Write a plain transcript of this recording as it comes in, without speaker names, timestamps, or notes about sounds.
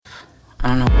I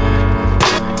don't know.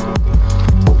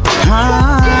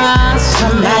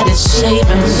 Somebody's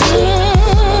saving me.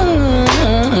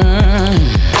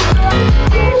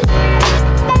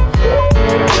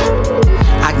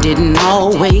 I didn't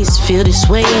always feel this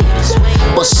way.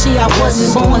 Well, see, I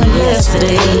wasn't born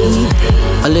yesterday.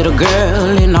 A little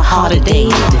girl in a harder day,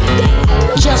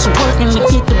 just working to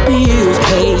get the bills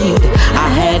paid. I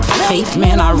had faith,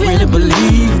 man, I really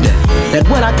believed that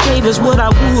what I gave is what I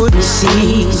would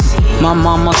receive. My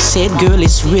mama said, girl,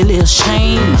 it's really a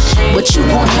shame, but you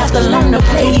won't have to learn to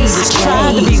play this game.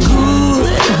 Try to be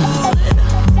good.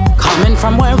 Coming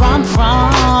from where I'm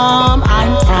from, I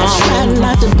try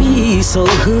not to be so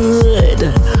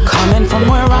good. Coming from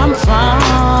where I'm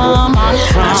from, I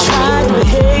try to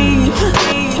behave.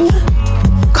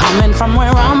 Coming from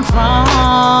where I'm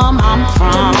from,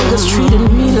 the niggas treated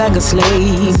me like a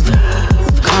slave.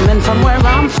 Coming from where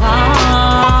I'm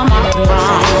from,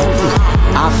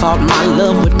 I thought my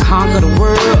love would conquer the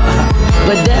world,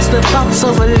 but that's the thoughts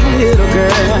of a little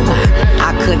girl.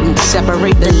 I couldn't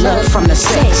separate the love from the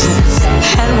sex,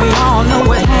 and we all know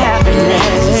what happened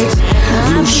next.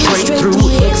 Blew straight through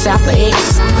X after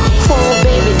X. 4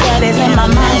 baby daddies and my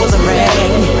mind was a wreck.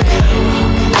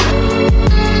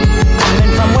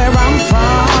 Coming from where I'm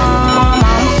from, I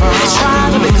try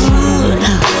to be good.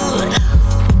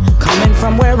 Coming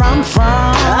from where I'm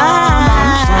from,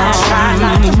 I try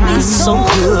not to be so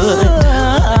good.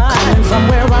 Coming from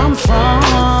where I'm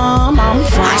from, I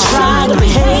try to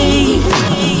behave.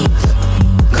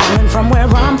 Coming from where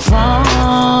I'm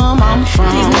from,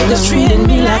 these niggas treating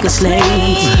me like a slave.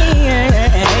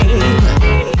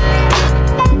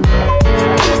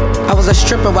 I was a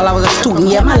stripper while I was a student,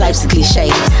 yeah, my life's a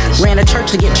cliche. Ran a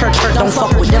church to get church hurt, don't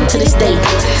fuck with them to this day.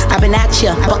 I've been at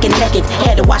ya, bucking naked,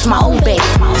 had to watch my own back.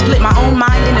 Split my own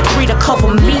mind into 3 to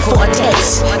cover me for a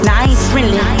text. Now I ain't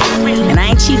friendly, and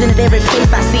I ain't cheesing at every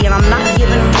face I see, and I'm not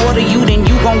giving more to you than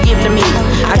you gon' give to me.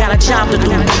 I got a job to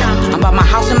do, I'm about my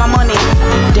house and my money.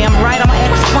 Damn right, I'ma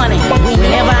act funny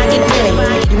whenever I get ready.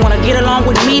 You wanna get along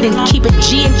with me, then keep it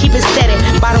G and keep it steady.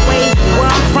 By the way, where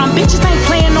I'm from, bitches ain't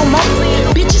playing no more.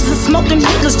 Bitches is smoking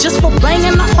niggas just for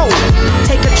banging the hoe.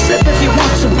 Take a trip if you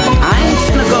want to, I ain't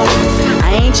finna go.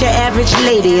 I ain't your average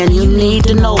lady, and you need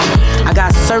to know I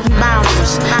got certain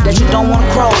boundaries that you don't wanna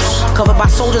cross. Covered by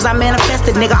soldiers, I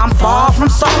manifested, nigga, I'm far from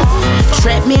soft.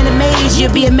 Trap me in a maze,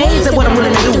 you'll be amazed at what I'm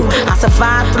willing to do. I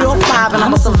survived 3 or 5, and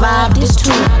I'ma survive this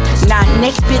too. Now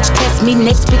next bitch test me,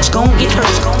 next bitch gon' get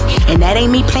hurt. And that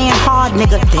ain't me playing hard,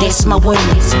 nigga, that's my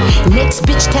words. Next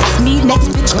bitch test me, next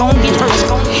bitch gon' get hurt.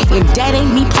 And that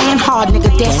ain't me playing hard, nigga,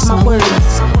 that's my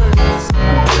words.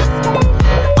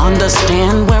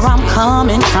 Understand where I'm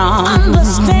coming from.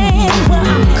 Understand where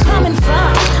I'm coming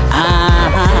from.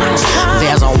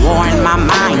 There's a war in my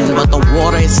mind, but the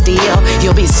water is still.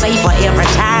 You'll be safer every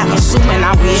time, assuming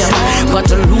I will. But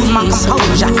to lose my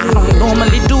composure, I don't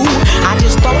normally do. I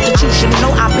just thought that you should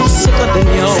know I've been sicker than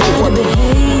you.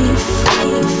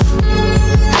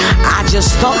 I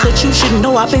just thought that you should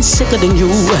know I've been sicker than you.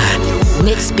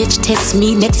 Next bitch test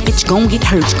me, next bitch gon' get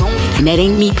hurt. And that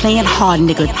ain't me playing hard,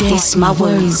 nigga, that's my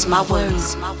words.